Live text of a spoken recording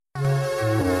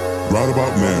Right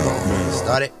about now.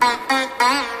 Start it.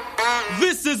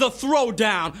 This is a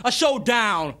throwdown, a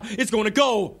showdown. It's gonna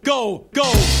go.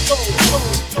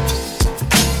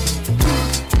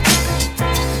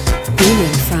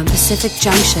 Beaming from Pacific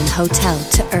Junction Hotel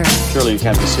to Earth. Surely you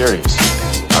can't be serious.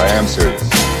 I am serious.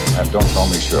 And don't call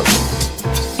me Shirley.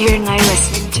 You're now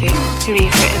listening to Hooray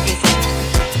for Everything.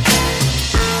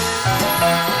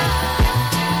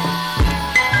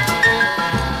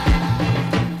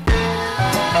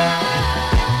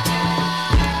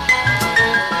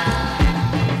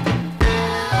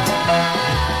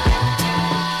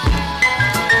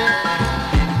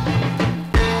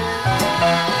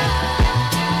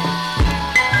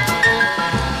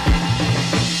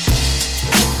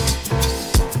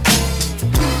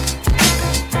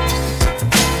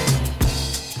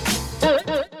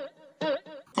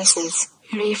 This is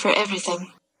Hooray for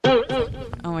Everything.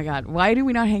 Oh my God. Why do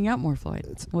we not hang out more, Floyd?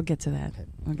 We'll get to that.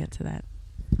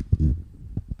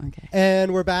 Okay.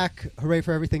 And we're back. Hooray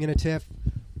for Everything in a Tiff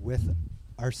with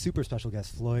our super special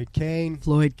guest, Floyd Kane.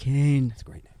 Floyd Kane. That's a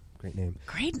great name. Great name.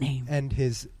 Great name. And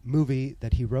his movie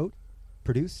that he wrote,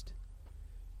 produced.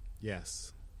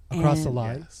 Yes. Across And the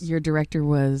Line. Yes. Your director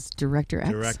was Director X?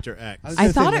 Director X.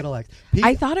 I thought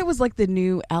it was like the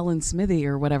new Alan Smithy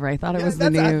or whatever. I thought it was the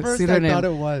at new first pseudonym. I thought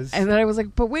it was. And then I was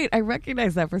like, but wait, I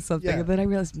recognize that for something. Yeah. And then I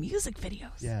realized music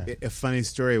videos. Yeah. A funny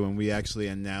story, when we actually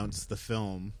announced the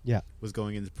film was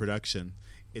going into production,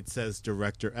 it says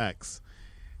Director X.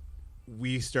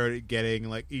 We started getting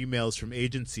like emails from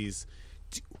agencies.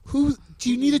 Do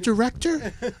you need a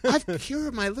director? Here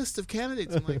are my list of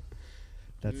candidates. I'm like,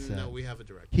 no, we have a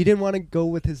director. He didn't want to go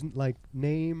with his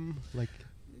name.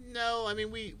 No, I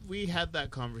mean we had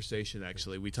that conversation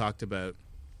actually. We talked about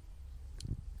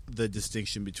the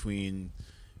distinction between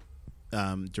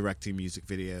directing music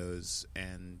videos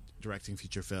and directing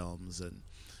feature films, and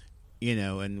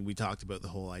and we talked about the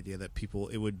whole idea that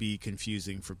it would be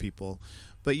confusing for people,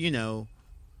 but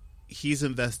he's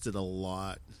invested a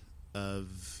lot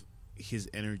of his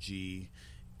energy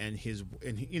and he's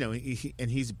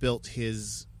built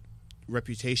his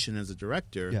reputation as a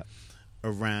director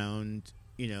around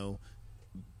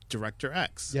Director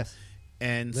X. Yes.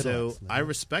 And Little so X, I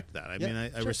respect that. I mean,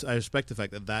 I respect the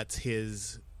fact that that's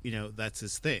his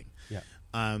thing. Yeah.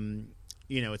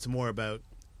 It's more about.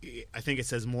 I think it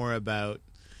says more about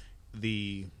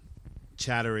the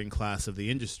chattering class of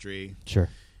the industry, sure,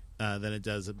 than it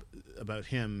does about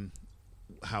him.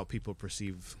 How people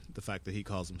perceive the fact that he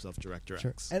calls himself Director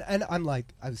X. And I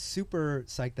was super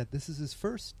psyched that this is his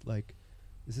first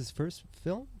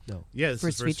film? No. Yeah, this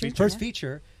is his first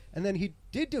feature. And then he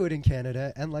did do it in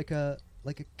Canada, and like a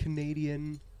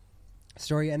Canadian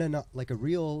story, and a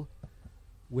real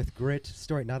with grit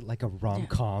story, not like a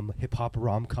rom-com, hip-hop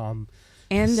rom-com.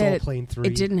 And Soul that Plane 3.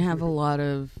 it didn't have a lot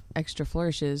of extra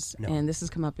flourishes. No. And this has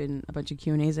come up in a bunch of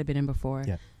Q&As I've been in before.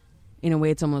 Yeah. In a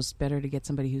way, it's almost better to get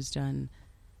somebody who's done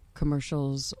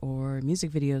commercials or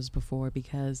music videos before,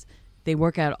 because they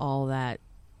work out all that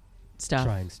stuff.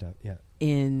 Trying stuff, yeah.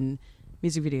 In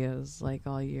music videos, like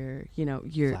all your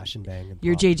Flash and bang and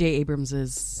your pop. J.J.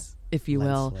 Abrams's, if you Lens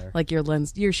will, flare. like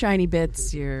your shiny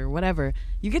bits, your whatever.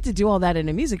 You get to do all that in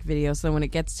a music video, so when it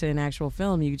gets to an actual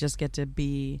film, you just get to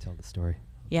be... Tell the story.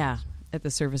 Yeah, at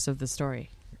the service of the story.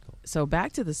 Cool. So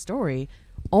back to the story.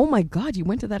 Oh my God, you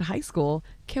went to that high school.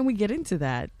 Can we get into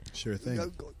that? Sure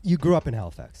thing. You grew up in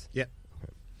Halifax. Yeah.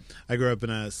 I grew up in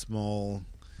a small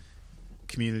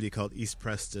community called East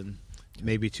Preston,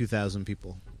 maybe 2,000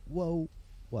 people. Whoa.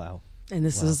 Wow. And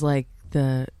this is like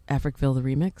the Africville the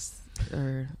remix?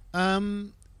 Or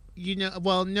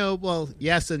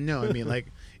yes and no. I mean,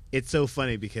 like, it's so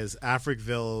funny because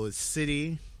Africville is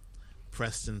city,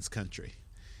 Preston's country.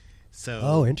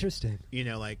 So interesting.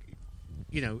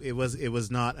 It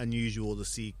was not unusual to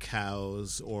see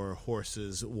cows or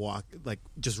horses walk, like,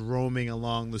 just roaming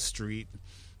along the street,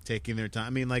 taking their time. I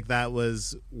mean, like, that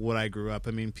was what I grew up.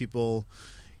 I mean, people,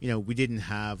 we didn't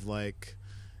have running,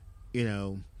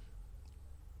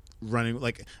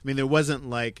 like, I mean, there wasn't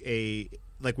we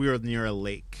were near a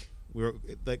lake. We were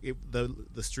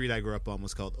the street I grew up on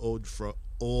was called Old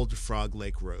Frog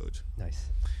Lake Road. Nice.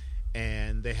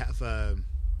 And they have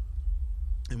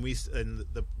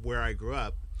where I grew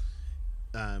up,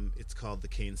 it's called the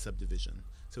Kane subdivision.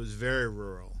 So it was very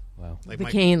rural. Wow. Like the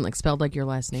Kane, like spelled like your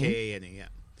last name? K-A-N-E, yeah.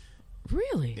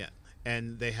 Really? Yeah.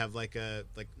 And they have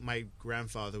my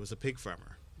grandfather was a pig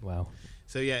farmer. Wow.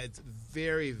 So yeah, it's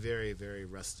very, very, very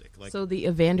rustic. So the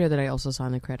Evander that I also saw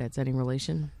in the credits, any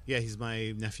relation? Yeah, he's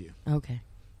my nephew. Okay.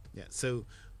 Yeah. So,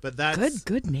 but that's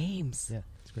good names. Yeah.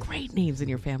 Great names in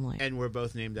your family. And we're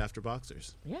both named after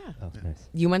boxers. Yeah. Oh, nice.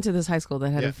 You went to this high school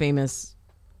that had a famous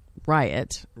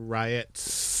riot.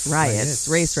 Riots.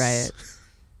 Race riot.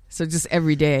 So just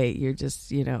every day you're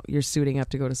just, you're suiting up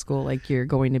to go to school like you're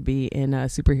going to be in a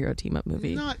superhero team up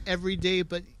movie. Not every day,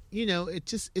 but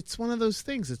it's one of those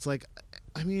things. It's like,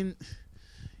 I mean,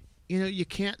 you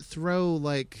can't throw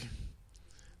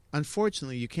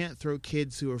unfortunately, you can't throw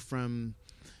kids who are from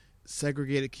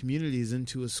segregated communities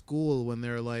into a school when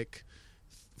they're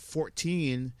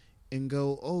 14 and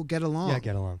go, oh, get along. Yeah,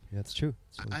 get along. Yeah, that's true.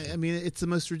 I mean, it's the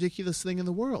most ridiculous thing in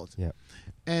the world. Yeah.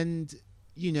 And,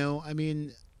 I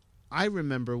mean, I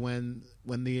remember when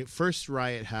the first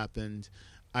riot happened,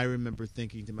 I remember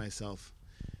thinking to myself,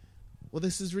 well,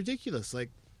 this is ridiculous.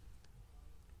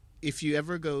 If you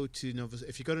ever go to Nova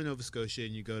Scotia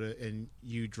and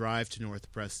you drive to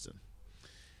North Preston,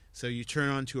 so you turn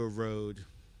onto a road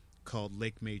called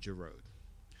Lake Major Road.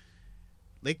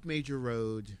 Lake Major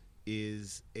Road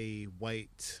is a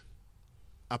white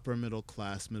upper middle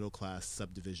class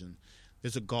subdivision.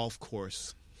 There's a golf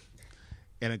course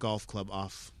and a golf club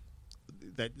off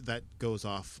that goes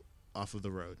off of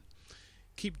the road.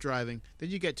 Keep driving, then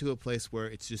you get to a place where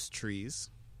it's just trees.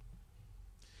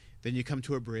 Then you come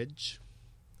to a bridge.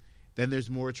 Then there's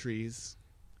more trees.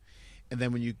 And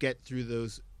then when you get through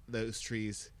those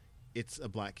trees, it's a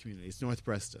black community. It's North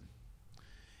Preston.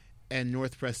 And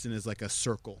North Preston is like a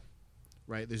circle,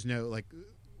 right? There's no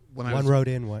one road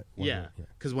in, one yeah. road,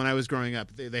 Because when I was growing up,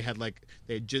 they had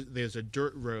there's a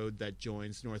dirt road that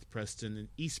joins North Preston and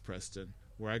East Preston,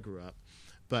 where I grew up,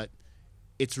 but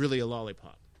it's really a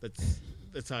lollipop.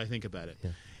 That's how I think about it.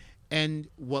 Yeah. And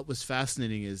what was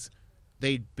fascinating is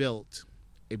they built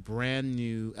a brand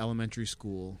new elementary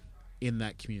school in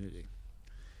that community,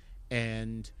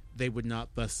 and they would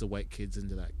not bus the white kids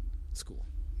into that school.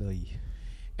 Oy.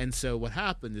 And so what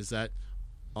happened is that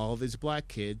all these black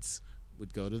kids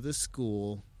would go to this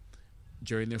school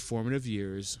during their formative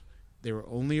years. They were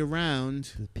only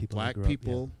around black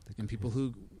people and people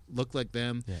who looked like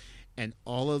them. Yeah. And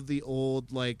all of the old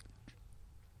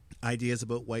ideas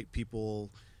about white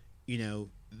people,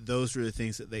 those were the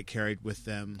things that they carried with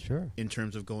them in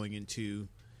terms of going into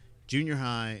junior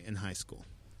high and high school.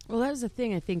 Well, that was the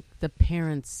thing. I think the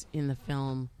parents in the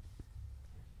film,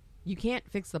 you can't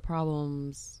fix the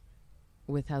problems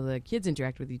with how the kids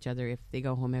interact with each other if they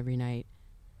go home every night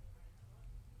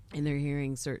and they're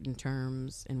hearing certain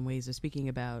terms and ways of speaking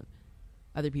about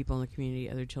other people in the community,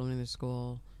 other children in the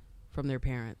school from their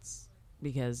parents,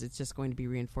 because it's just going to be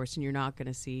reinforced, and you're not going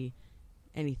to see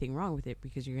anything wrong with it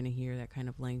because you're going to hear that kind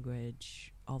of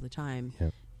language all the time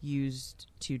used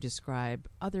to describe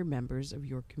other members of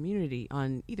your community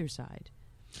on either side.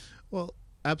 Well,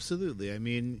 absolutely. I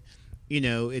mean,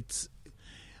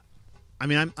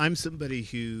 I'm somebody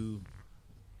who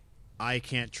I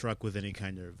can't truck with any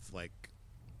kind of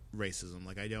racism.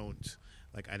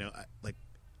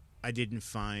 I didn't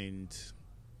find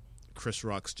Chris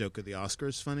Rock's joke at the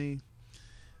Oscars funny.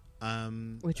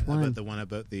 Which one? About the one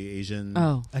about the Asian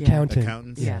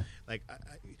accountants. Yeah.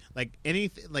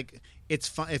 Anything. It's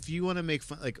fun if you want to make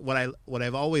fun. What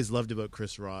I've always loved about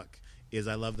Chris Rock is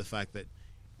I love the fact that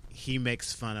he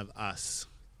makes fun of us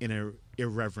in an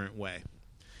irreverent way,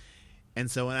 and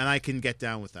I can get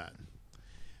down with that.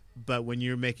 But when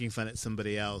you're making fun at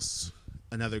somebody else,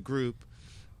 another group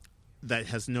that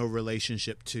has no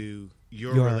relationship to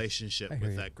your relationship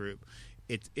with that group,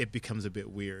 it becomes a bit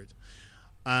weird.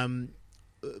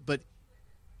 But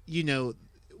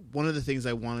one of the things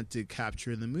I wanted to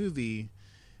capture in the movie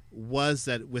was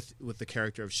that with the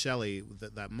character of Shelley,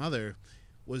 that mother,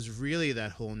 was really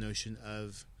that whole notion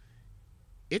of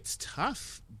it's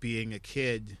tough being a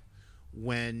kid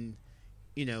when,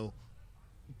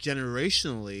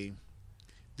 generationally,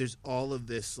 there's all of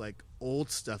this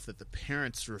old stuff that the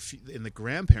parents and the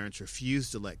grandparents refuse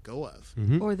to let go of,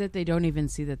 or that they don't even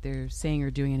see that they're saying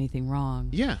or doing anything wrong.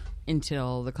 Yeah,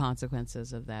 until the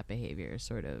consequences of that behavior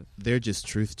they're just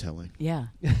truth telling. Yeah.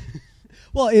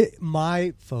 Well,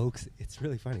 my folks, it's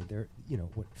really funny. They're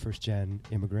first gen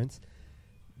immigrants.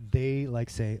 They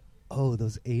say, oh,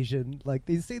 those Asian,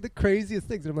 they say the craziest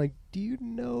things. And I'm like, do you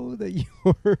know that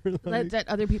you're that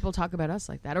other people talk about us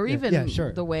like that, or even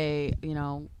the way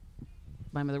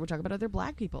my mother would talk about other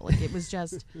black people. It was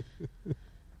just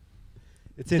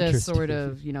it's the interesting. sort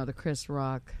of, the Chris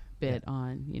Rock bit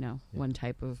on, one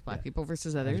type of black people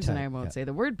versus others. And I won't say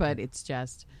the word, but it's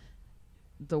just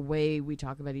the way we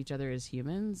talk about each other as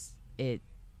humans. It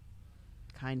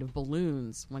kind of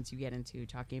balloons once you get into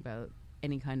talking about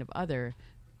any kind of other.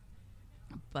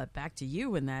 But back to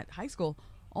you in that high school.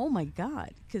 Oh my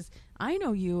God. Because I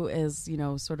know you as,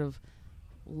 sort of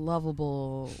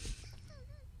lovable,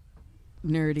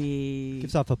 nerdy.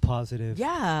 Gives off a positive,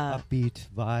 Yeah. upbeat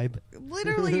vibe.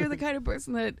 Literally, you're the kind of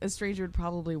person that a stranger would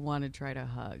probably want to try to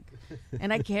hug.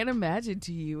 And I can't imagine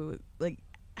to you, like,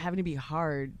 having to be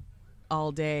hard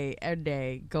all day, every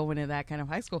day, going to that kind of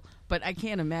high school. But I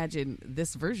can't imagine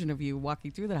this version of you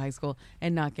walking through that high school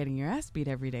and not getting your ass beat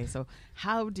every day. So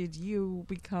how did you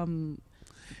become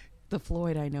the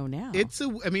Floyd I know now?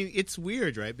 It's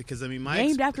weird, right? Because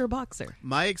named after a boxer.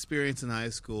 My experience in high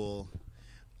school,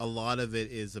 a lot of it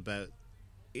is about,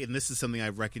 and this is something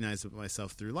I've recognized about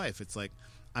myself through life. It's like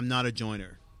I'm not a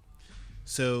joiner,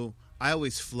 so I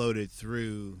always floated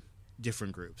through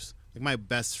different groups. Like my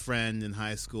best friend in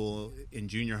high school, in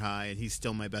junior high, and he's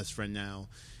still my best friend now.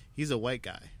 He's a white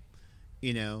guy,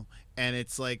 and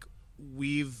it's like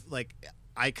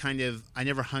I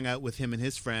never hung out with him and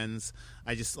his friends.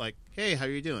 I just like, hey, how are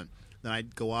you doing? Then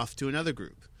I'd go off to another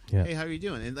group. Yeah. Hey, how are you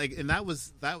doing? And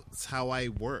that's how I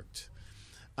worked.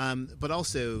 But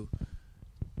also,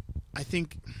 I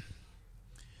think,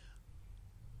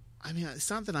 it's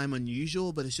not that I'm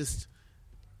unusual, but it's just,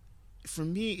 for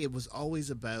me, it was always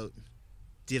about,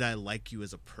 did I like you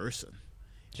as a person?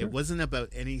 Sure. It wasn't about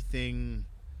anything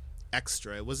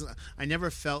extra. I never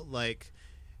felt like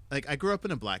I grew up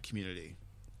in a black community.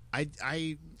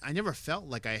 I never felt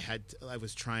like I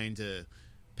was trying to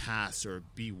pass or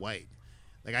be white.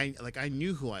 I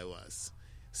knew who I was.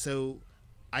 So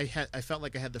I felt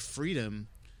like I had the freedom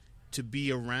to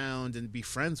be around and be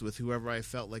friends with whoever I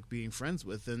felt like being friends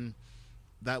with, and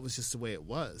that was just the way it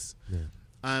was.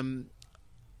 Yeah.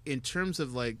 In terms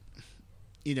of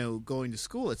going to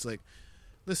school, it's like,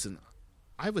 listen,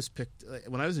 I was picked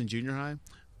when I was in junior high.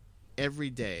 Every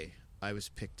day I was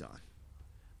picked on.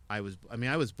 I was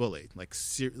bullied,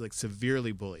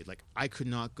 severely bullied. Like I could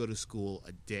not go to school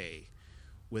a day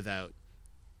without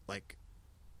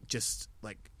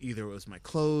either it was my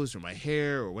clothes or my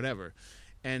hair or whatever.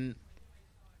 And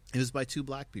it was by two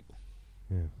black people.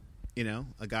 Yeah.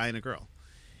 A guy and a girl.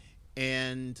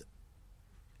 And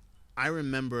I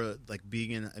remember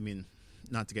being in,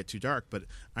 not to get too dark, but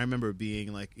I remember being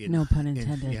in No pun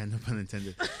intended. no pun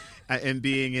intended. And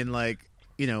being in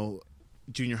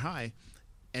junior high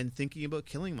and thinking about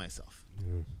killing myself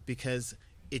because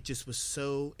it just was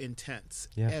so intense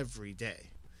every day.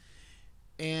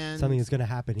 And something is going to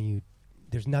happen and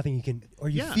there's nothing you can, or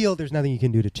you Yeah. feel there's nothing you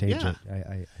can do to change Yeah.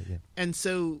 it. Yeah. And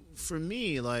so for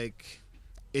me,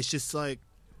 it's just the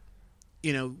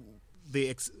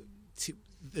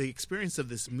experience of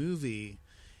this movie,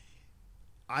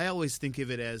 I always think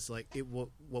of it as what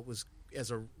was,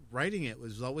 as a writing it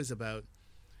was always about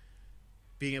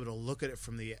being able to look at it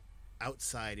from the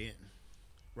outside in,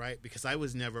 right? Because I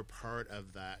was never part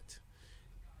of that,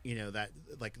 that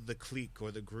the clique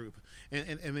or the group.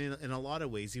 And I mean, in a lot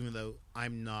of ways, even though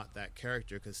I'm not that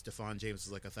character, because Stephan James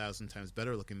is 1,000 times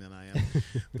better looking than I am,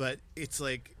 but it's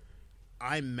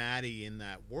I'm Maddie in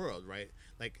that world, right?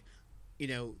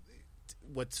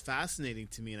 What's fascinating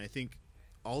to me, and I think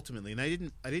ultimately, and I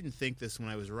didn't think this when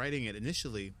I was writing it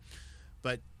initially,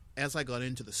 but as I got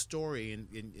into the story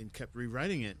and kept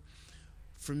rewriting it,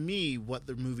 for me, what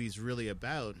the movie's really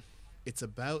about, it's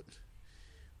about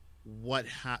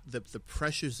the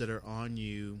pressures that are on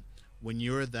you when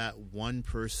you're that one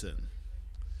person.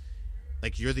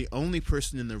 You're the only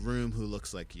person in the room who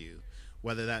looks like you,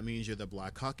 whether that means you're the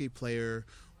black hockey player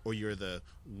or you're the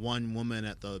one woman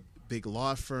at the big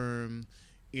law firm,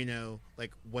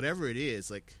 whatever it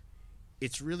is,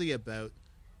 it's really about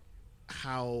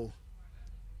how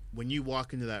when you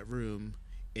walk into that room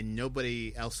and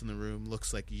nobody else in the room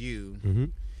looks like you, Mm-hmm.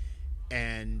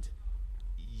 and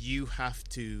you have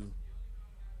to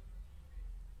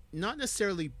not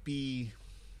necessarily be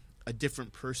a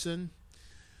different person,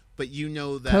 but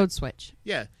that Code switch.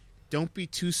 yeah, don't be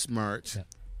too smart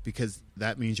because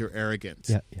that means you're arrogant.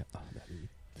 Yeah. Oh,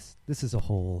 this is a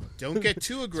whole. Don't get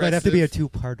too So aggressive. it'd have to be a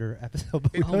two-parter episode.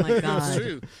 Oh my God. It's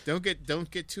true. Don't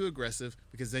get too aggressive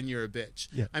because then you're a bitch.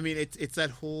 Yeah. I mean, it's that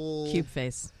whole Cube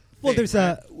face. Well, thing, there's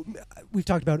right? we've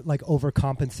talked about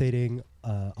overcompensating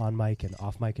on mic and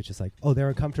off mic. It's just they're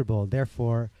uncomfortable.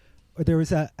 Therefore, or there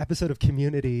was an episode of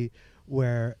Community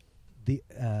where the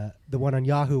one on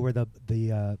Yahoo where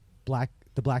the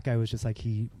black guy was just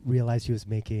he realized he was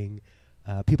making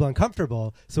people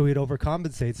uncomfortable, so he'd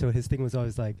overcompensate. So his thing was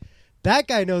always that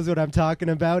guy knows what I'm talking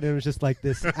about, and it was just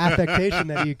this affectation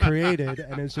that he created,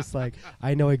 and it's just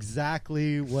I know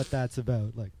exactly what that's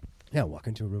about. Walk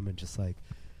into a room and just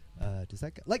does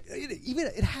that guy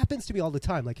it happens to me all the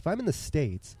time. If I'm in the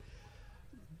States,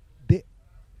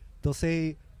 they'll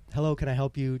say, "Hello, can I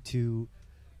help you?" to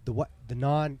the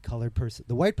non-colored person,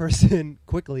 the white person,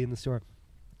 quickly in the store.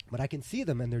 But I can see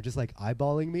them, and they're just like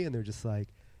eyeballing me, and they're just like,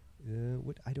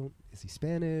 "What? Is he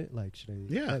Spanish? Like, should I?"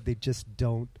 Yeah. They just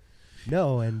don't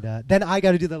know, and then I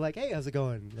got to do the like, "Hey, how's it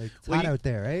going? Like, it's hot out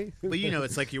there, eh?" But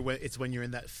it's like it's when you're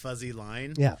in that fuzzy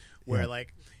line, where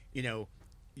like,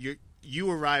 you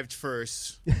arrived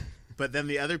first. But then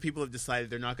the other people have decided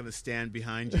they're not going to stand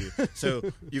behind you. So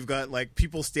you've got like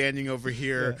people standing over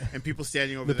here and people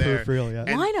standing over there. Peripheral, and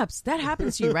lineups, that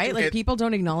happens to you, right? Like people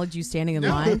don't acknowledge you standing in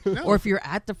line. No. Or if you're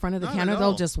at the front of the counter,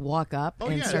 they'll just walk up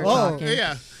and start talking.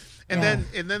 Yeah. And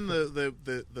then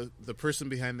the person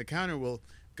behind the counter will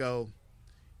go,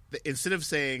 instead of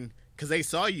saying, because they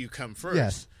saw you come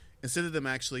first, instead of them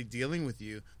actually dealing with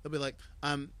you, they'll be like,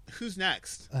 who's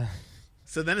next?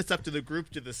 So then it's up to the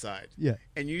group to decide. Yeah.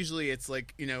 And usually it's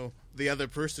like, the other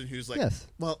person who's like,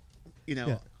 well,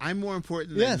 I'm more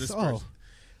important than this person.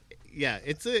 Yeah,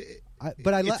 it's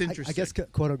interesting. I guess,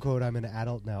 quote unquote, I'm an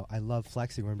adult now. I love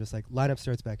flexing where I'm just like, lineup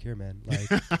starts back here, man. Like,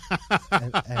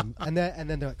 and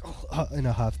then they're like, in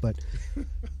a huff. But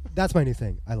that's my new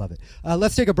thing. I love it.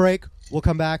 Let's take a break. We'll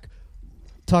come back,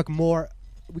 talk more.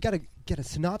 We got to get a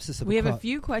synopsis of We have a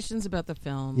few questions about the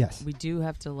film. Yes. We do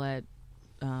have to let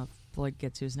Floyd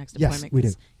get to his next Yes, appointment. we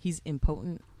do. He's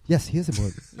impotent. Yes, he is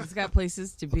important. He's got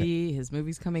places to be. His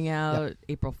movie's coming out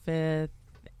April 5th,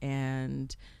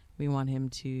 and we want him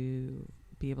to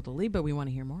be able to leave, but we want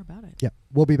to hear more about it. Yeah,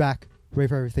 we'll be back. Ready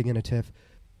for everything in a tiff.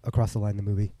 Across the line, the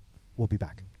movie. We'll be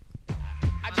back.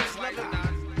 I just love it.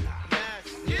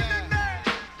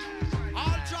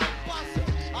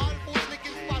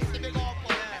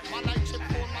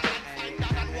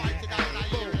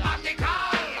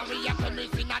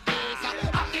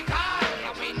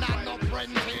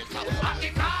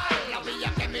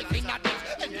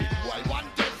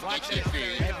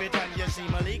 Every time you see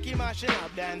Maliki mashing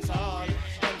up dance hall,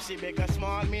 MC big or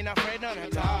small, me not afraid none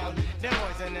at all. Them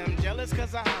boys and them jealous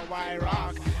cause of how I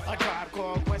rock. A Tribe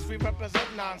Called Quest, we represent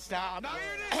non-stop.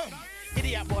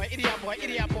 Idiot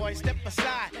boy, step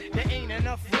aside. There ain't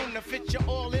enough room to fit you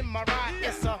all in my ride.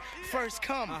 It's a first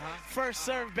come, first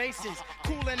serve basis.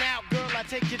 Cooling out, girl, I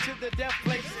take you to the death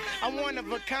places. I'm one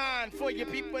of a kind for your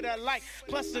people that like.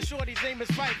 Plus the shorty's name is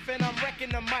Fife, and I'm wrecking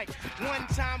the mic. One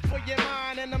time for your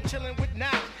mind, and I'm chilling with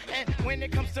now. And when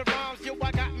it comes to rhymes, yo,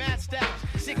 I got mad styles.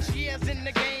 6 years in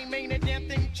the game, ain't a damn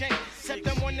thing changed. Except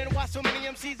I'm wondering why so many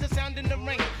MCs are sounding the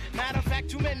rain. Matter of fact,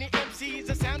 too many MCs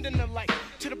are sounding alike.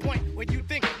 To the point where you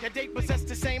think that they possess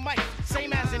the same mic.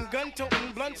 Same as in gun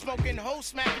toting, blunt smoking, hoe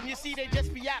smacking. You see, they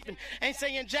just be yapping. Ain't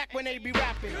saying jack when they be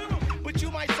rapping. But you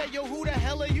might say, yo, who the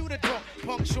hell are you to talk?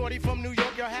 Punk shorty from New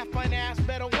York, your half-pint ass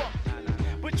better walk.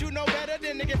 But you know better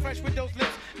than to get fresh with those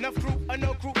lips. Enough crew or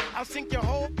no crew, I'll sink your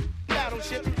whole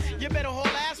battleship. You better haul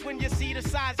ass when you see the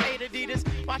size 8 Adidas.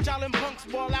 Watch all them punks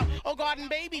ball out. Oh, God and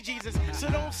baby Jesus. So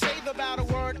don't say the battle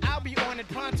word, I'll be on it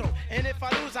pronto. And if I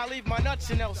lose, I'll leave my nuts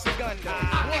in El Segundo.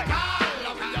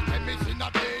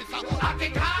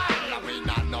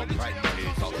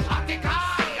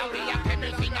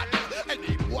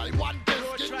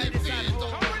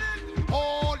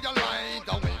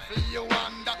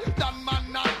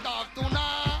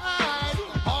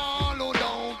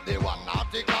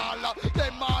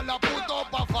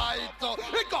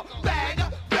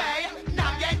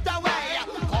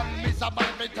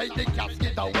 Take the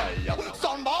casket away.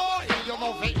 Some boy, you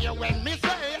know for you when me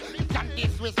say, you can't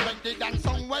disrespect the dance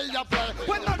song where you play.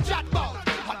 When no chat about,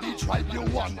 how the tribe you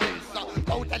want this?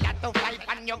 Go to lot of fight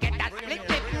and you get that split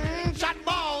tip. Chat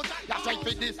about, that's right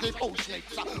for this the bullshit.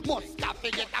 Must have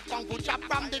to get a kung fu chop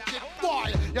from the chip.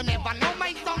 Boy, you never know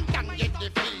my song can get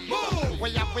defeated.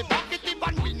 We have we positive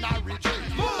and we not retreat.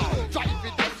 Try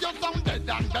to test your song dead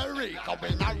and buried. Cause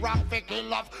we not wrong for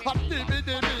kill off a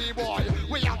DBDB boy.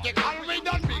 We have to call we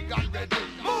done big and ready.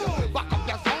 Back up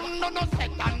your song, no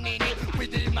set and in it.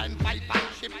 With the man fight and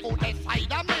ship to the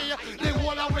side of me. The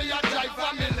whole of we a drive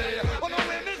family. Oh no,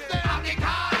 when me say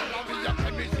article, we a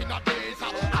chemist in a days.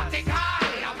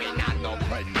 Article, we not no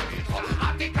friends.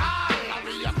 Article,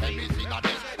 we a chemist in a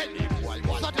days. Any boy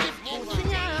want to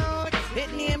sing out.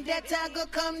 It name that I go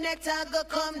come, that I go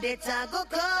come, that I go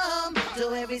come.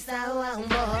 To every sound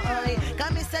boy.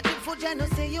 Come Mr. Tip for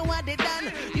Jano, say you are the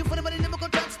done. You for the body never go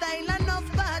talk style enough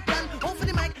pattern. Oh for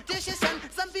the mic, this is son.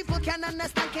 Some people can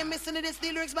understand. Can't miss any of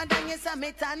the lyrics, but then yes, I'm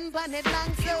a tan pan it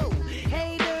long. So,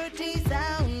 hey dirty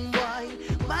sound boy,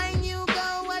 mind you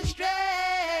go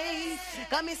astray.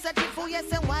 Come Mr. Tip for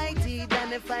yes and whitey. Than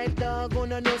the 5 dog, oh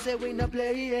no, no, say we no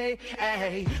play.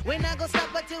 Hey, we not go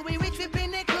stop until we reach the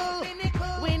pinnacle.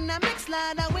 We not mix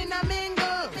ladder, we not mingle.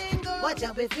 Watch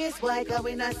out with face white, cause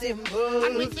we not simple.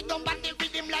 And we sit down back the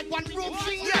rhythm like one room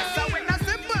singer. Yes, so we not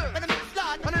simple. When the mix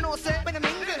lad, when I know say, when I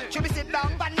mingle. Should be sitting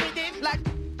down, ban with him like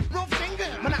roof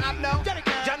single. Man, I have no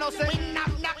Jano say we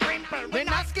not crimper. We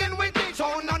not skin with it,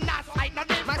 so no not fight no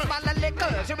different. My small a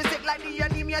liquor, she be sick like the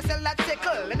enemy, I sell like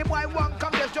sickle. Any boy want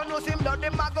come, just Jano him blood,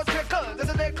 them a go trickle. This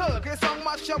is they cook, his song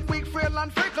mash up, weak, frail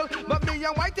and frickle. But me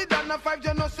and whitey done a 5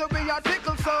 Jano, so we are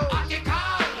tickle, so. I can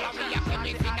call, we have to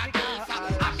make it a case.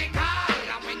 I can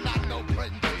call, we not no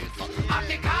prentice. I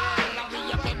can call, we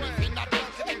have to make it a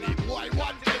case. Any boy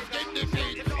want this, get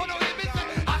defeat. Oh no, let me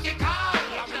say, I can call,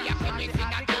 we have to make it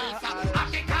a case. I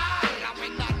can call, we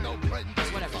not no prentice.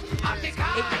 Whatever. I can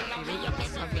call, we have to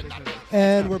make it a case.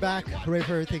 And we're back. Hooray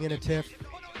for everything in a tiff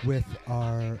with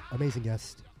our amazing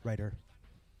guest writer.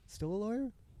 Still a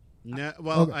lawyer? No,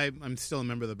 well, Okay. I'm still a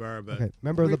member of the bar, but Okay,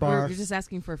 member of the bar. We're just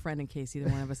asking for a friend in case either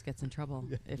one of us gets in trouble.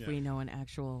 If Yeah. we know an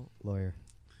actual Lawyer.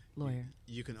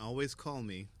 you can always call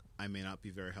me. I may not be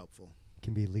very helpful.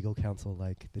 Can be legal counsel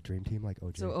like the Dream Team, like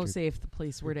OJ. So, say if the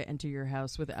police were to enter your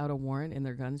house without a warrant and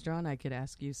their guns drawn, I could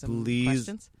ask you some Please,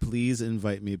 questions. please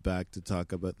invite me back to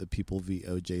talk about the People v.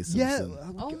 O.J. Yeah.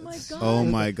 Simpson. Oh my god! Oh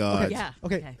my god! Okay. Yeah.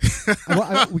 Okay.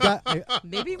 We got.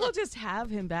 Maybe we'll just have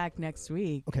him back next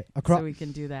week. Okay. So we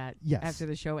can do that Yes. after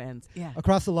the show ends. Yeah.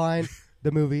 Across the Line,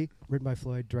 the movie, written by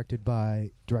Floyd, directed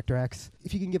by Director X.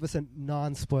 If you can give us a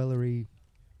non-spoilery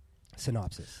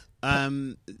synopsis.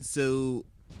 So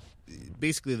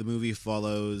basically the movie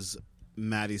follows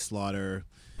Matty Slaughter,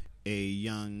 a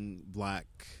young black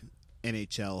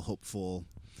NHL hopeful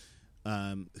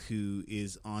who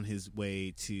is on his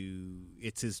way to,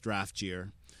 it's his draft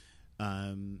year.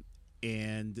 And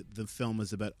the film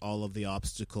is about all of the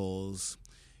obstacles,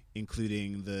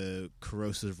 including the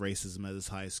corrosive racism at his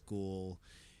high school,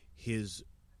 his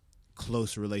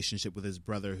close relationship with his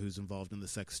brother who's involved in the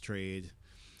sex trade,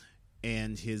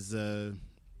 and his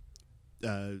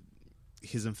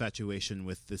infatuation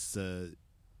with this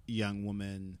young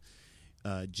woman,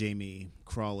 Jamie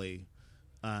Crawley.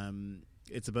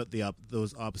 It's about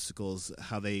those obstacles,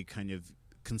 how they kind of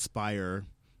conspire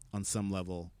on some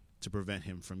level to prevent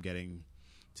him from getting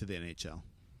to the NHL.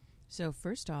 So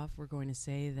first off, we're going to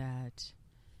say that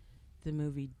the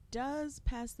movie does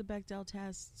pass the Bechdel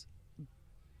test.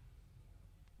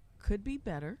 Could be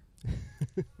better.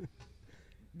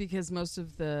 Because most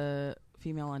of the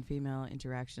female-on-female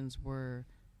interactions were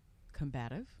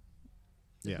combative.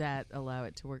 Yeah. That allow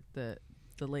it to work. The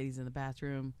ladies in the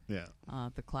bathroom. Yeah.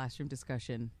 The classroom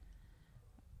discussion.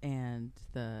 And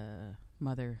the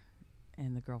mother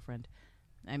and the girlfriend.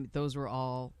 I mean, those were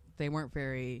all... They weren't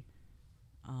very...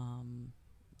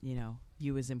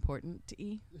 you is important to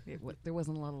E. There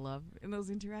wasn't a lot of love in those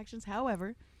interactions.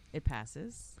 However, it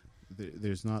passes.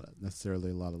 There's not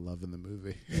necessarily a lot of love in the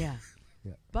movie. Yeah.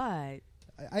 Yeah. But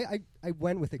I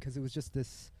went with it because it was just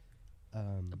this.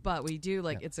 But we do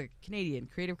it's a Canadian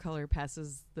Creative Color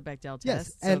passes the Bechdel test.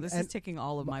 Yes, So this is ticking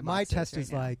all of my boxes. My test right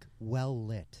is now. like well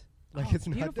lit. Like Oh, it's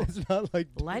beautiful. not like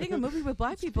Lighting a movie with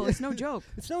black people is no joke.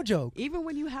 It's no joke. Even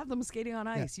when you have them skating on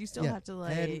ice, you still have to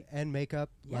and makeup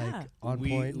Yeah. on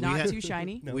point. Not too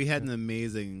shiny. We had an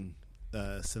amazing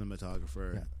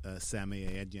cinematographer, Sammy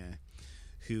Aedien,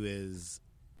 who is,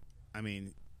 I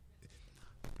mean,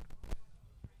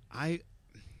 I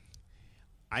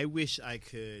wish I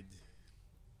could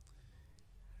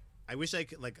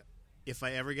like, if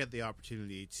I ever get the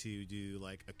opportunity to do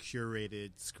like a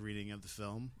curated screening of the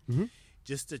film,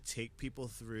 just to take people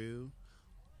through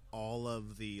all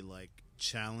of the like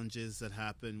challenges that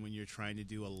happen when you're trying to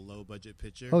do a low budget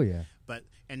picture. Oh, yeah.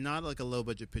 And not like a low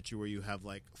budget picture where you have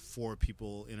like 4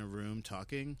 people in a room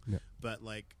talking, No. but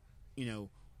like,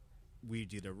 we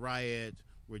did a riot,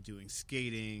 we're doing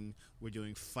skating, we're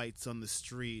doing fights on the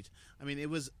street. I mean, it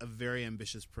was a very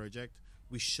ambitious project.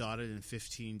 We shot it in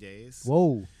 15 days.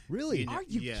 Whoa, really? Are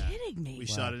you kidding me? We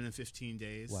shot it in 15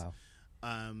 days. Wow.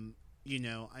 I mean,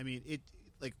 it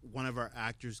like one of our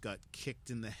actors got kicked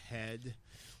in the head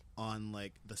on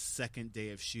like the second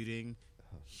day of shooting.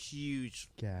 Huge,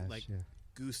 Gosh, like yeah.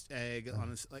 goose egg on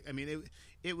his, like, I mean,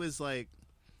 it was like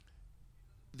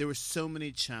there were so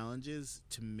many challenges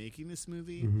to making this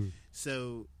movie.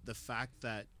 So the fact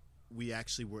that we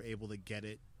actually were able to get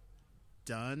it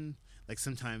done, like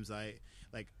sometimes I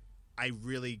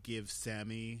really give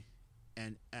Sammy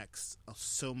and X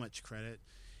so much credit,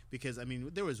 because I mean,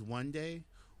 there was one day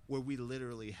where we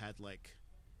literally had like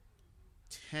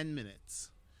 10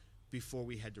 minutes before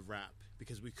we had to wrap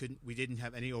because we didn't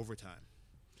have any overtime.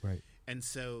 Right. And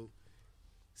so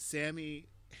Sammy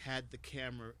had the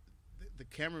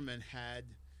cameraman had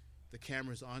the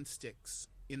cameras on sticks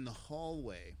in the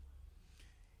hallway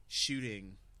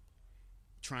shooting,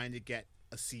 trying to get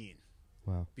a scene.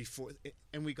 Wow.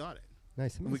 And we got it.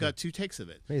 Nice. And we got 2 takes of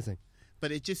it. Amazing.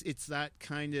 But it's that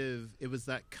kind of, it was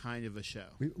that kind of a show.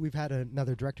 We've had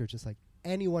another director just like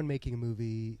anyone making a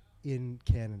movie in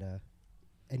Canada,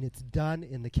 and it's done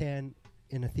in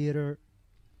in a theater,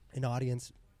 an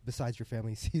audience besides your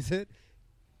family sees it.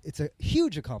 It's a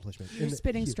huge accomplishment. You're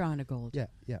spitting straw into gold.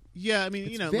 Yeah. I mean,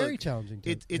 it's you know, very look, challenging.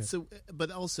 But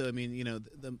also, I mean, you know,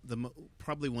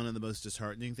 probably one of the most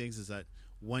disheartening things is that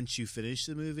once you finish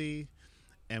the movie,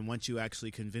 and once you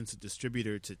actually convince a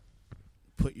distributor to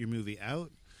put your movie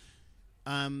out,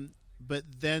 but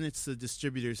then it's the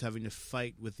distributors having to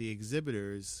fight with the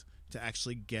exhibitors to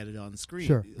actually get it on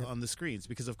screen, on the screens,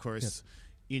 because of course,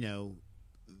 you know.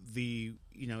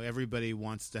 Everybody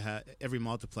wants to have, every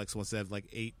multiplex wants to have like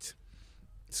 8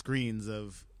 screens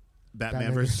of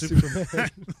Batman versus Superman.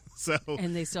 So,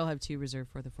 and they still have 2 reserved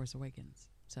for The Force Awakens.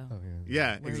 So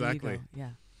yeah, where exactly. you go? Yeah.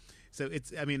 So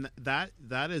it's, I mean, that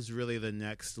is really the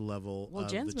next level. Well,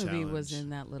 of Jen's the movie challenge. was in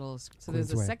that little. So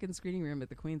there's a second screening room at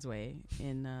the Queensway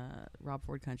in Rob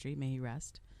Ford Country. May he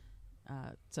rest.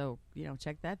 So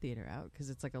check that theater out because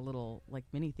it's like a little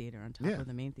mini theater on top of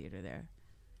the main theater there.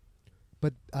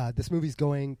 But this movie's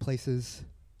going places.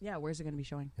 Yeah, where's it going to be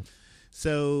showing?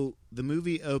 So the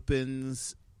movie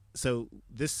opens. So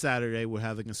this Saturday we're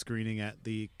having a screening at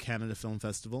the Canada Film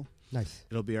Festival. Nice.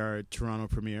 It'll be our Toronto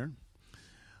premiere.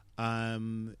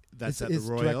 That's at is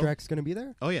the Royal. Director X going to be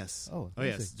there? Oh yes. Oh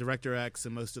yes. Director X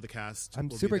and most of the cast. I'm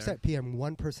will super be there. excited. I'm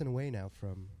one person away now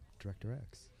from Director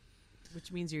X. Which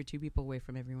means you're 2 people away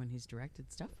from everyone he's directed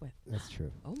stuff with. That's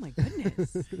true. Oh my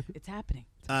goodness, it's happening.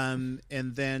 And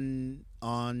then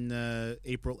on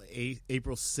April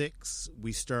 6th,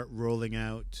 we start rolling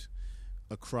out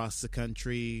across the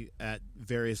country at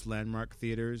various landmark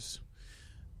theaters.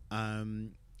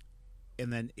 And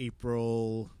then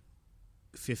April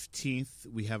 15th,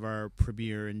 we have our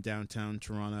premiere in downtown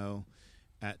Toronto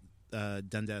at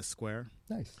Dundas Square.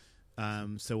 Nice.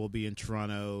 So we'll be in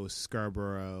Toronto,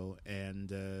 Scarborough,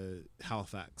 and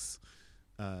Halifax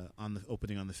on the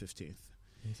opening on the 15th.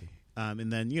 Amazing.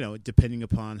 And then, depending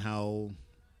upon how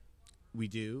we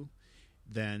do,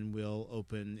 then we'll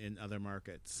open in other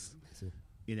markets.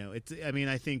 It's. I mean,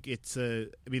 I think it's the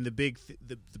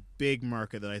big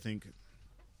market that I think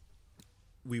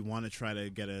we want to try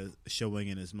to get a showing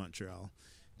in is Montreal,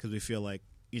 because we feel like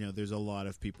there's a lot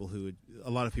of people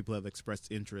have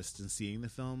expressed interest in seeing the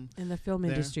film. And the film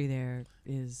industry there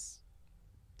is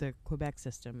the Quebec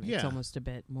system. Yeah. It's almost a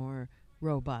bit more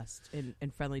robust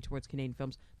and friendly towards Canadian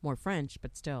films. More French,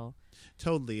 but still.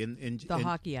 Totally. And the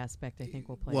hockey aspect, I think,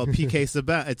 will play. Well, PK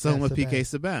Subban. It's home with PK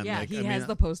Subban. Yeah, he has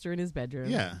the poster in his bedroom.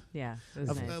 Yeah. Yeah.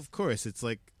 Of course. It's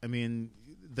like, I mean,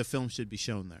 the film should be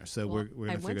shown there. So we're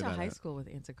going to figure that out. I went to high school with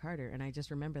Anson Carter, and I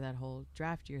just remember that whole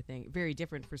draft year thing. Very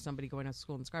different for somebody going to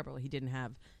school in Scarborough. He didn't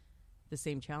have the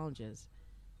same challenges.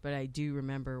 But I do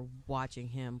remember watching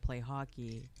him play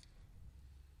hockey,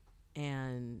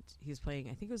 and he was playing,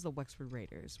 I think it was the Wexford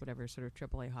Raiders, whatever sort of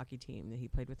AAA hockey team that he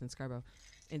played with in Scarborough,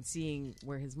 and seeing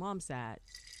where his mom sat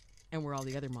and where all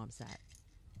the other moms sat.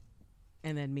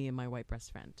 And then me and my white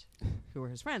best friend, who were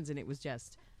his friends, and it was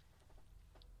just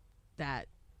that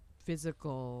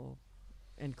physical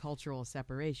and cultural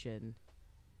separation,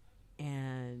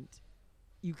 and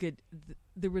you could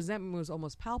the resentment was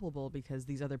almost palpable because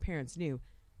these other parents knew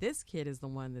this kid is the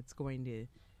one that's going to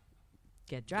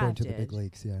get drafted, going to the big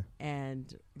leagues,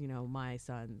 and my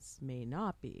sons may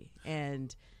not be.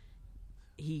 And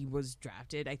he was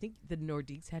drafted. I think the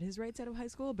Nordiques had his rights out of high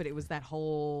school, but it was that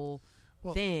whole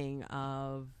thing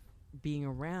of being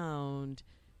around,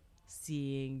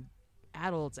 seeing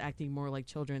adults acting more like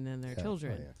children than their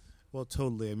children. Oh, yeah. Well,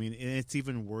 totally. I mean, and it's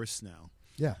even worse now.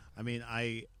 Yeah. I mean,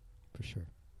 for sure.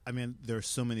 I mean, there are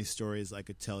so many stories I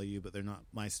could tell you, but they're not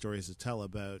my stories to tell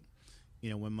about,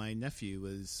 when my nephew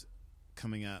was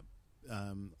coming up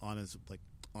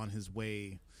on his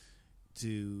way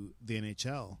to the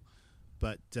NHL.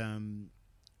 But,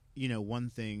 one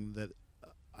thing that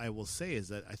I will say is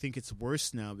that I think it's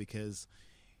worse now because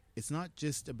it's not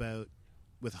just about,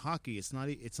 with hockey, it's not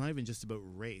even just about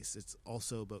race. It's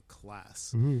also about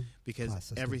class,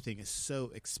 because everything is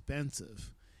so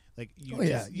expensive. Like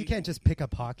you can't just pick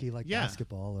up hockey like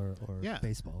basketball or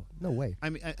baseball. No way. I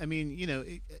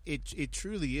mean, it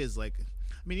truly is like.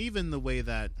 I mean, even the way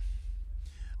that.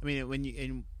 I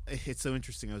mean, it's so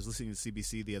interesting. I was listening to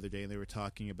CBC the other day, and they were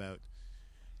talking about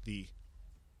the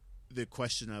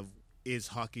question of, is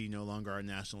hockey no longer our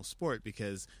national sport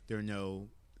because there are no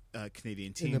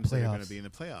Canadian teams that are going to be in the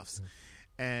playoffs. Yeah.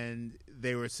 And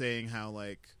they were saying how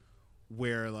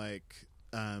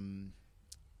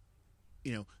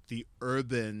the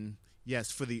urban,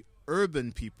 for the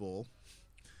urban people,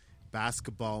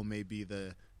 basketball may be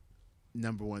the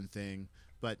number one thing,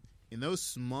 but in those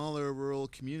smaller rural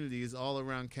communities all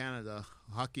around Canada,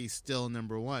 hockey's still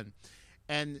number one.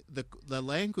 And the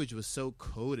language was so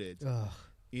coded,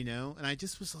 you know, and I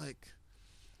just was like,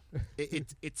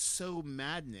 it's so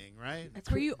maddening, right? That's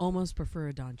where you almost prefer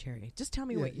a Don Cherry. Just tell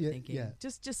me what you're thinking. Yeah.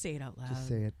 Just say it out loud. Just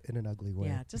say it in an ugly way.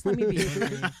 Yeah, just let me be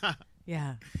angry.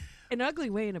 Yeah. An ugly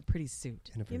way in a pretty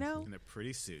suit. You know? In a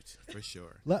pretty suit, for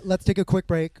sure. Let's take a quick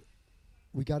break.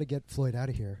 We got to get Floyd out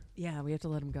of here. Yeah, we have to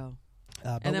let him go.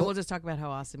 But and then we'll just talk about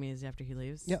how awesome he is after he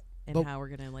leaves. Yep. And how we're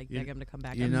going to beg him to come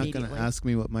back You're immediately. not going to ask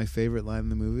me what my favorite line in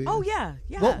the movie is? Oh, yeah.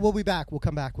 Yeah. We'll be back. We'll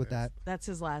come back with that. That's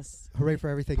his last. Hooray for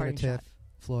everything in a parting tiff. shot.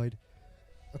 Floyd.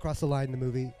 Across the line, the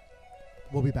movie.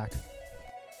 We'll be back.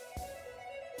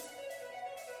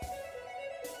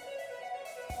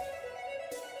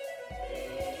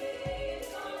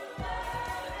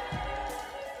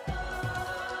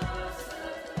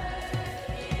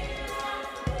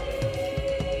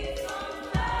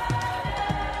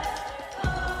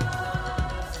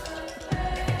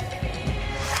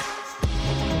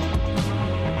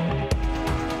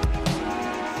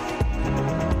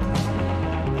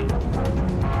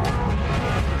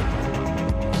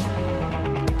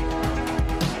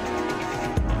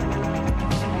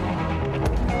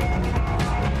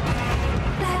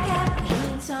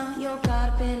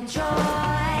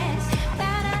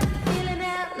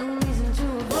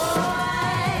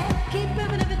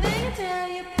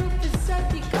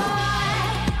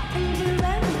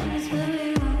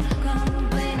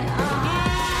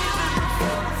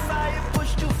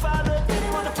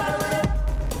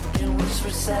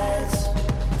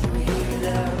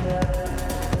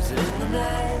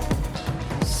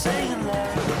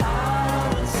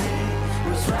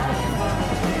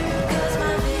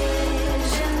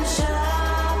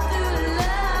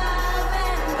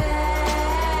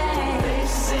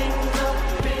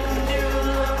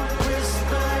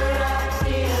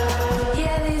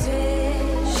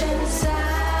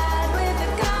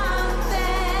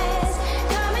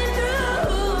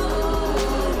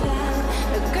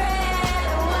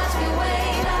 Watch me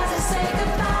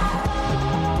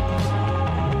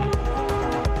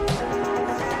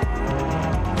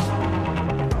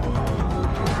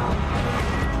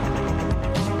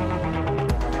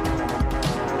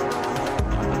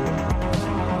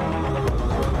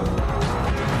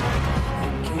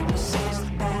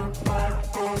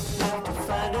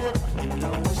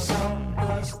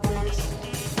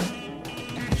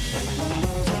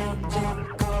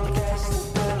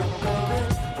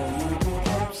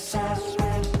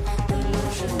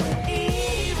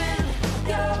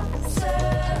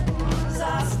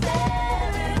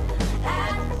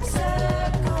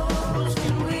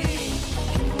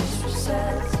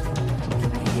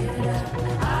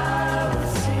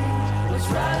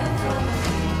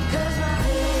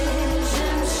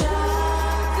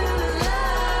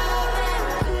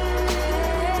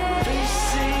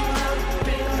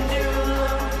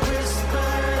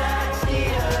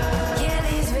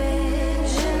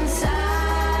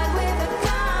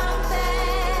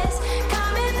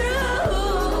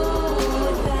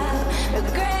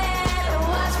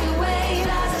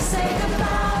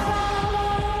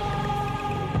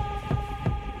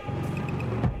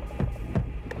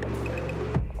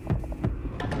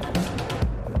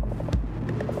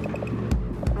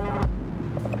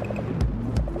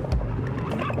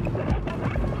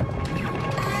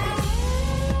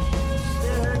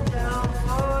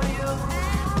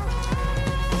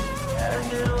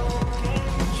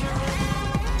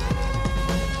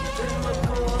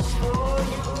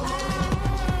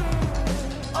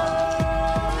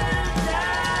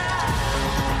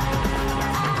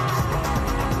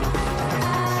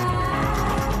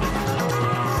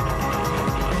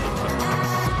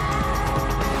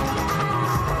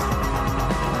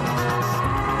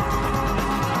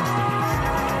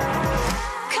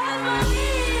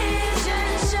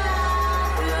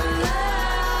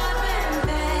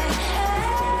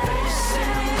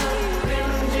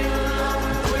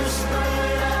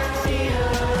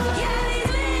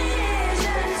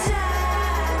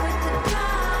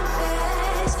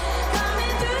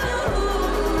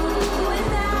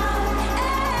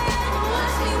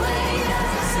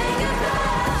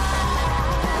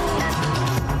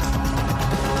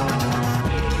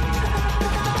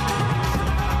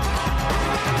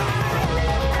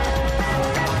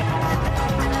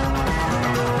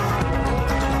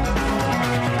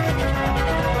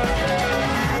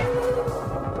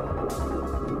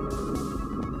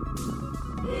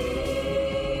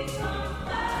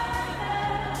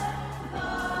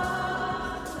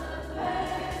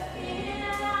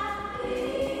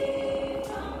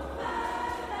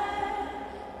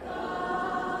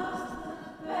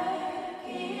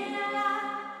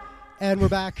And we're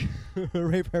back.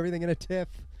 Hooray for everything in a tiff.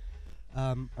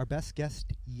 Our best guest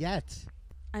yet.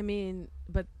 I mean,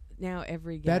 but now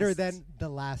every guest Better than the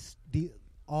last. I'm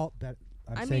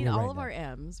I saying mean, it all right of now. our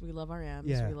M's. We love our M's.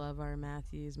 Yeah. We love our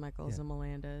Matthews, Michaels, Yeah. and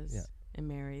Melandas, Yeah. and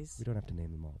Marys. We don't have to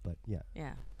name them all, but yeah.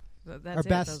 Yeah. That's Our it.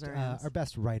 best, Those are M's. our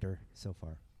best writer so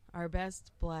far. Our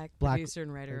best black Black- producer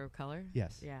and writer of color.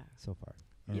 Yes. Yeah. So far.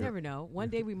 You never know. One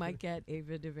day we might get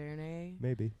Ava DuVernay.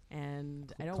 Maybe.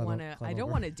 And I Clever- don't want to. clever I don't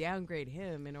over. want to downgrade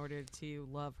him in order to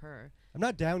love her. I'm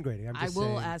not downgrading. I'm I just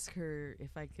will saying. ask her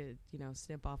if I could,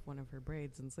 snip off one of her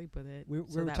braids and sleep with it. We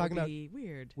so were that talking would about be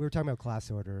weird. We were talking about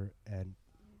Class Order, and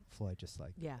Floyd just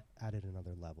Yeah. added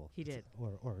another level. He did.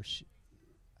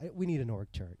 We need an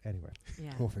org chart anyway.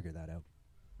 Yeah. We'll figure that out.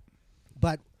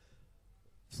 But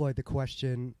Floyd, the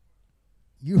question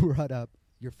you brought up,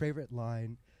 your favorite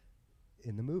line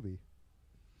in the movie.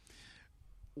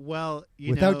 Well,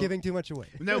 without giving too much away.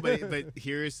 No, but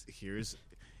here's.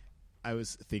 I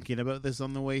was thinking about this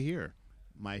on the way here.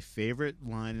 My favorite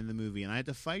line in the movie, and I had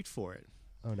to fight for it.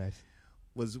 Oh, nice.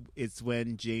 It's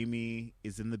when Jamie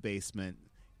is in the basement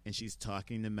and she's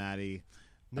talking to Maddie.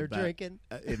 They're drinking,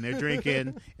 and they're drinking,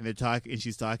 and they're talking, and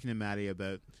she's talking to Maddie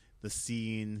about the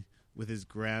scene with his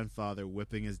grandfather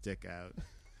whipping his dick out.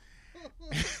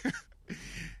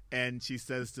 And she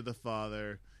says to the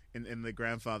father, and the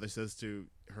grandfather says to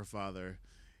her father,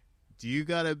 "Do you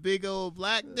got a big old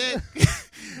black dick?"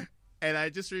 And I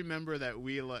just remember that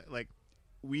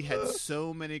we had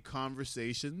so many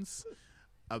conversations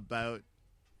about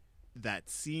that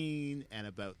scene and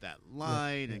about that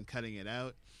line and cutting it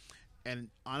out. And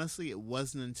honestly, it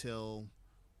wasn't until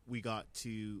we got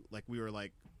to we were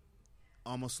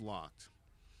almost locked,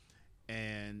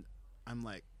 and I'm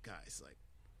like, guys,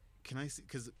 can I see?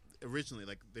 Because originally,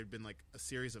 there'd been a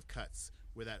series of cuts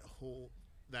where that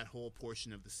whole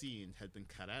portion of the scene had been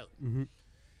cut out. Mm-hmm.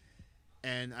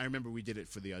 And I remember we did it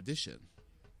for the audition,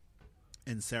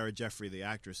 and Sarah Jeffrey, the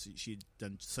actress, she'd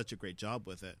done such a great job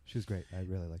with it. She was great. I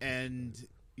really liked her. And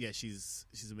yeah, she's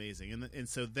amazing. And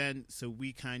so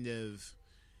we kind of,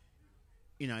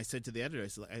 I said to the editor, I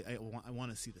said, I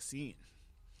want to see the scene.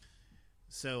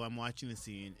 So I'm watching the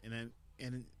scene, and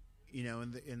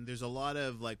there's a lot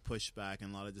of pushback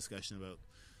and a lot of discussion about,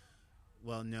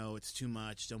 well, no, it's too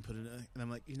much. Don't put it in. And I'm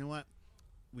like, you know what?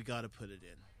 We got to put it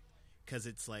in, because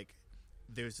it's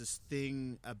there's this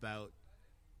thing about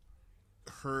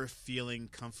her feeling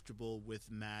comfortable with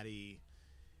Maddie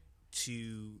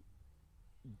to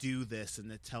do this and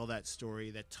to tell that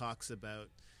story that talks about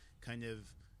kind of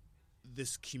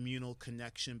this communal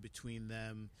connection between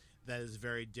them that is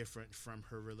very different from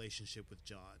her relationship with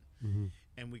John. Mm-hmm.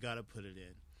 And we got to put it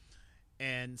in.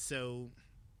 And so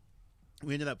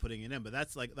we ended up putting it in, but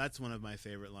that's one of my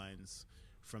favorite lines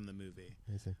from the movie.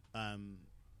 I see.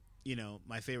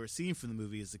 My favorite scene from the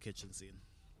movie is the kitchen scene.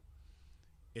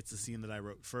 It's the scene that I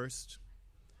wrote first.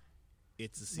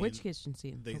 It's the scene. Which kitchen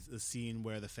scene? The scene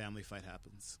where the family fight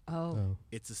happens. Oh.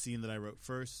 It's the scene that I wrote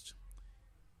first.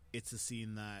 It's the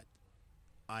scene that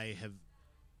I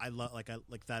love.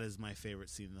 That is my favorite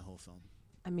scene in the whole film.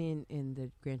 I mean, in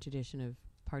the grand tradition of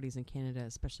parties in Canada,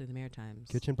 especially the Maritimes,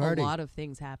 kitchen party. A lot of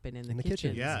things happen in the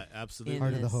kitchen. Yeah, absolutely. In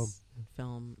Part this of the home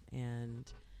film,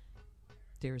 and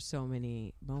there's so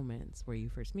many moments where you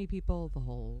first meet people. The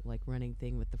whole running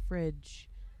thing with the fridge.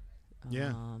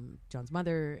 Yeah. John's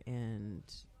mother, and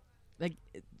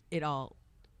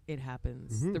it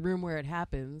happens. Mm-hmm. The room where it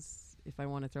happens, if I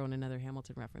want to throw in another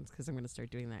Hamilton reference, because I'm going to start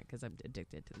doing that because I'm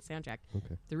addicted to the soundtrack.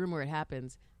 Okay. The room where it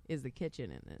happens is the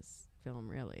kitchen in this film,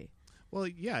 really. Well,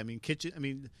 yeah, I mean, kitchen. I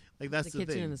mean, that's the the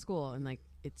kitchen thing. in the school, and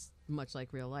it's much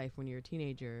like real life. When you're a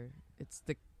teenager, it's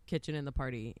the kitchen and the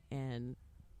party, and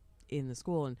in the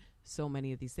school, and so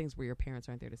many of these things where your parents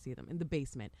aren't there to see them. In the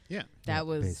basement, Yeah. that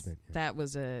was basement, yeah. that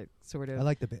was a sort of I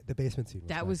like the basement scene.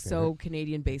 that my was favorite. so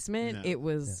Canadian basement. No. It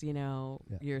was Yeah.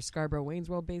 your Scarborough Wayne's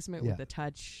World basement Yeah. with a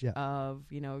touch Yeah. of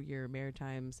your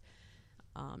Maritimes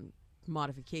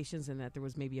modifications, and that there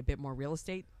was maybe a bit more real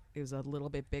estate. It was a little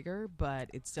bit bigger, but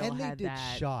it still and had they did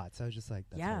that. shots. I was just like,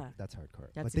 that's Yeah. that's hardcore.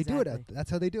 That's but they do it. exactly. That's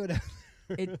how they do it.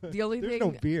 The only There's thing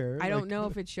no beer. I don't know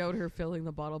if it showed her filling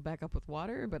the bottle back up with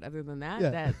water, but other than that,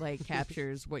 Yeah. that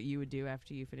captures what you would do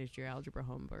after you finished your algebra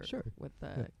homework Sure. with the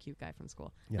Yeah. cute guy from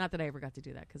school. Yeah. Not that I ever got to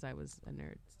do that because I was a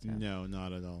nerd. So, No,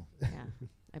 not at all. yeah,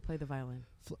 I play the violin.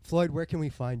 Floyd, where can we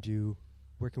find you?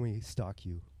 Where can we stalk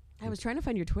you? I was trying to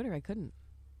find your Twitter. I couldn't.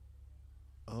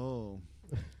 Oh.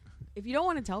 If you don't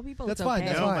want to tell people, That's it's fine, okay.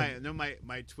 that's No, fine.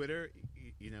 my Twitter,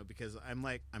 because I'm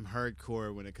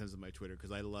hardcore when it comes to my Twitter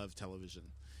because I love television.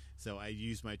 So I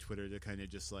use my Twitter to kind of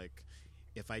just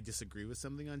if I disagree with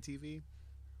something on TV,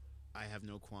 I have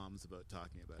no qualms about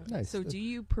talking about it. Nice. So do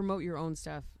you promote your own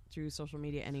stuff through social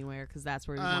media anywhere? Because that's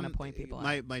where you want to point people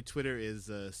out. My Twitter is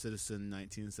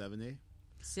Citizen1970.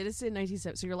 Citizen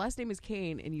 1970. So your last name is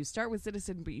Kane, and you start with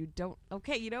Citizen, but you don't.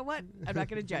 Okay, you know what? I'm not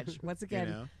going to judge. Once again,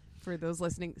 You know? for those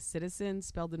listening, Citizen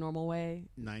spelled the normal way.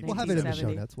 We'll have it in the show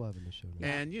 1970. notes. We'll have it in the show notes.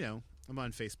 And, you know, I'm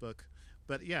on Facebook.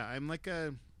 But, yeah, I'm like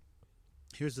a...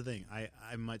 Here's the thing. I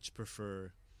much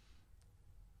prefer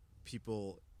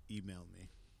people email me.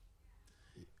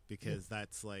 Because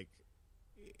that's like...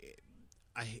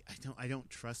 I don't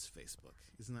trust Facebook.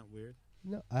 Isn't that weird?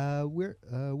 No, we're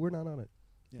not on it.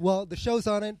 Yeah. Well, the show's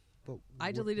on it. But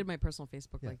I deleted my personal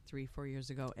Facebook Yeah. like 3-4 years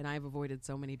ago, and I've avoided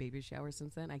so many baby showers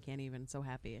since then. I can't even. So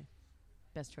happy.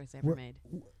 Best choice I ever made.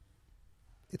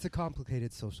 It's a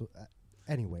complicated social.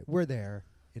 Anyway, we're there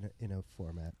in a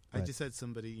format. I but- just had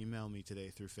somebody email me today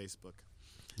through Facebook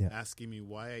Yeah. asking me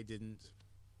why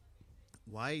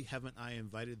haven't I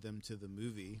invited them to the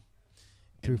movie?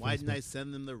 Through And why didn't Facebook. I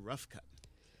send them the rough cut?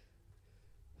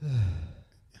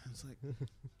 I was like,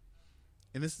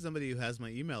 and this is somebody who has my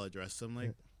email address. So I'm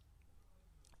like,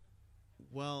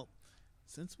 well,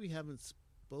 since we haven't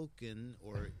spoken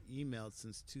or emailed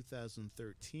since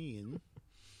 2013,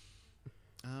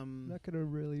 I'm not going to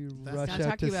really That's rush Not out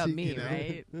talking to about see, me, you know?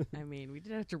 right? I mean, we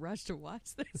didn't have to rush to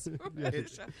watch this.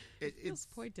 It feels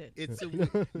pointed. It's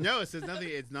no, it says nothing.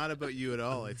 It's not about you at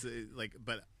all. It's like,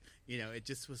 but you know, it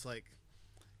just was like,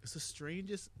 it's the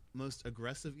strangest, most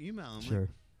aggressive email. I'm Sure.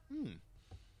 like,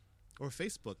 or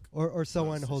Facebook, Or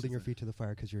someone posts or holding your something. feet to the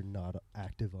fire because you're not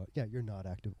active on. Yeah, you're not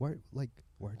active. Why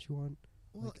aren't you on?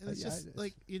 Well, Like, it's just it's-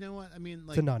 like, you know what I mean.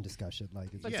 Like, It's a non-discussion.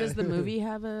 Like, it's But Yeah. does the movie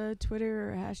have a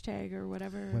Twitter or hashtag or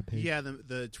whatever? webpage. yeah,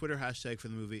 the Twitter hashtag for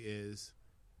the movie is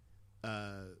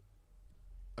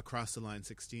Across the Line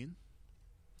 16,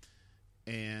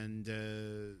 and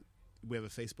we have a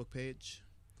Facebook page,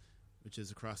 which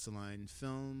is Across the Line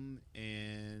Film,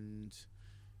 and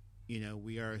you know,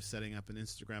 we are setting up an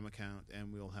Instagram account,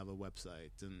 and we'll have a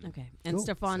website. And Okay. And Cool.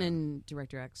 Stefan So- and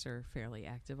Director X are fairly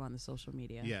active on the social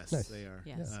media. yes, Nice. they are.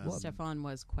 Yes. Yeah. Well- Stefan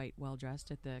was quite well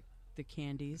dressed at the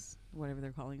Candies, whatever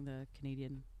they're calling the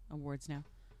Canadian awards now.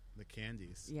 The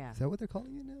candies. Yeah. Is that what they're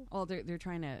calling it now? Oh, they're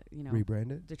trying to, you know,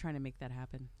 Rebrand it? they're trying to make that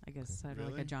happen. I guess sort of like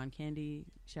Really? a John Candy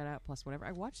shout out plus whatever.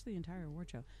 I watched the entire award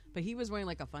show, but he was wearing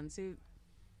like a fun suit,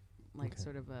 like Okay.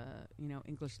 sort of a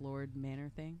English Lord manner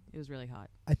thing. It was really hot.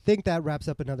 I think that wraps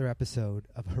up another episode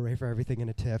of Hooray for Everything in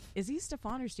a Tiff. Is he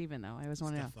Stefan or Steven though? I always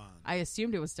want to know. Stefan. I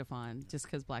assumed it was Stefan just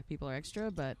because black people are extra,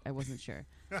 but I wasn't sure.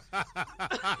 It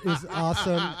was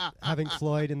awesome having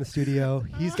Floyd in the studio.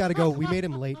 He's got to go. We made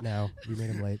him late now.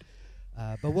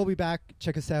 But we'll be back.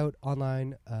 Check us out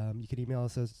online. You can email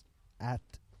us at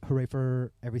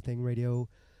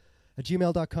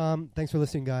hooray4everythingradio@gmail.com. Thanks for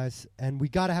listening, guys. And we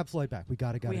got to have Floyd back. We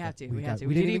have to. We have to.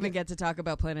 We didn't didn't even get to talk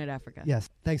about Planet Africa. Yes.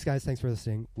 Thanks, guys. Thanks for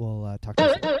listening. We'll talk to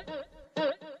you soon.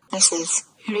 This is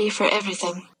Hooray for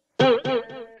Everything.